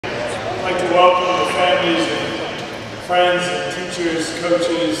I'd like to welcome the families and friends and teachers,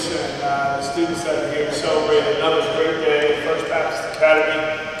 coaches, and the students that are here to celebrate another great day at First Baptist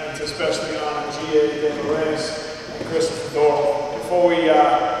Academy, and to especially honor Ave Maria Reyes and Christopher Dorff. Before we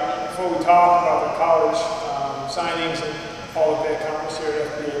talk about the college signings and all that they accomplished here at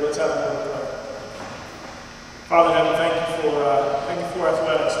FBA, let's have a word of prayer. Father in heaven, thank you for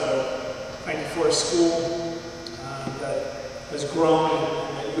athletics, Lord. Thank you for a school that has grown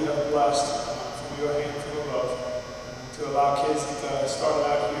and that you have blessed from your hand from above, to allow kids that started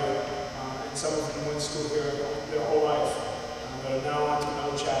out here, and some of them went to school here their whole life, that are now on to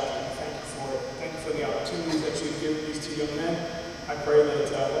another chapter. And thank you for it. Thank you for the opportunities that you've given these two young men. I pray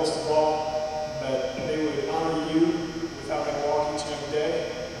that most of all, that they would honor you without their walk each and every day.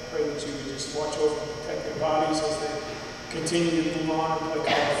 I pray that you would just watch over and protect their bodies as they continue to move on and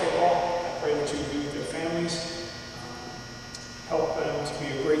play college football. I pray that you would be with their families. Help them to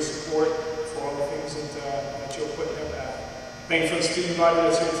be a great support for all the things that you'll put in their path. Thank you for the student body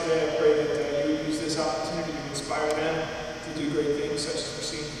that's here today. I pray that you would use this opportunity to inspire them to do great things such as we're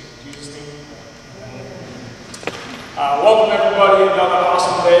seeing here. In Jesus' name, amen. Welcome everybody. Another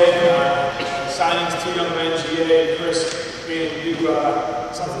awesome day. Signing two young men, G.A. and Chris, being able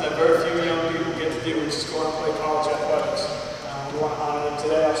to do something that very few young people get to do, which is go and play college athletics. We want to honor them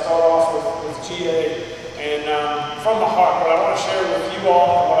today. I'll start off with G.A. And from the heart, what I want to share with you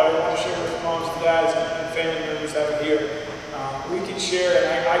all, and what I want to share with moms and dads and family members that are here, we can share,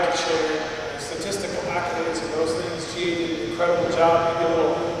 and I can share statistical accolades and those things. GA did an incredible job. Maybe a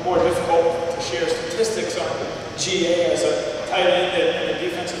little more difficult to share statistics on GA as a tight end and a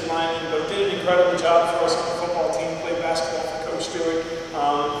defensive lineman, but did an incredible job for us on the football team, played basketball for Coach Stewart.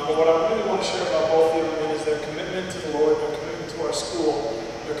 But what I really want to share about both of them is their commitment to the Lord, their commitment to our school,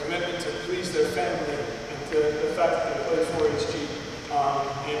 their commitment to please their family, the fact that they played for HG,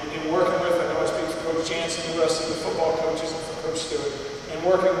 and working with, I know I speak for Coach Jansen and the rest of the football coaches and for Coach Stewart, and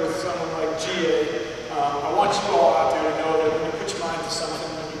working with someone like GA, I want you all out there to know that when you put your mind to something,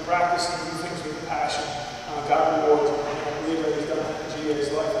 when you practice and do things with passion, God rewards you. And I believe that he's done that in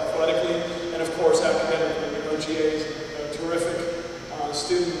GA's life athletically, and of course academically. We know GA is a terrific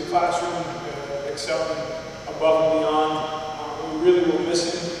student in the classroom, excelling above and beyond. We really will miss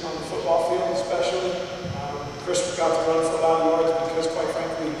him on the football field especially. Chris got to run for a lot of yards because, quite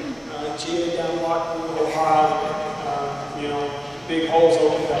frankly, GA down block a little high, big holes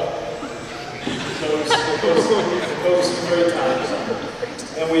opened up. Those great times.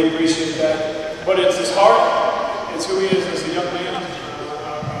 And we appreciate that. But it's his heart, it's who he is as a young man,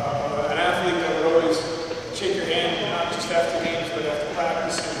 an athlete that would always shake your hand, not just after games, but after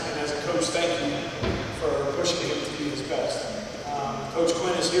practice. And as a coach, thank you for pushing him to be his best. Coach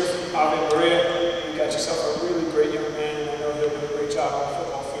Quinn is here from Ave Maria. You got yourself a really great young man, and I know he'll do a great job on the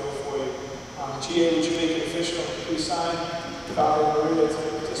football field for you. GA, would you make it official? Please sign Ave Maria today.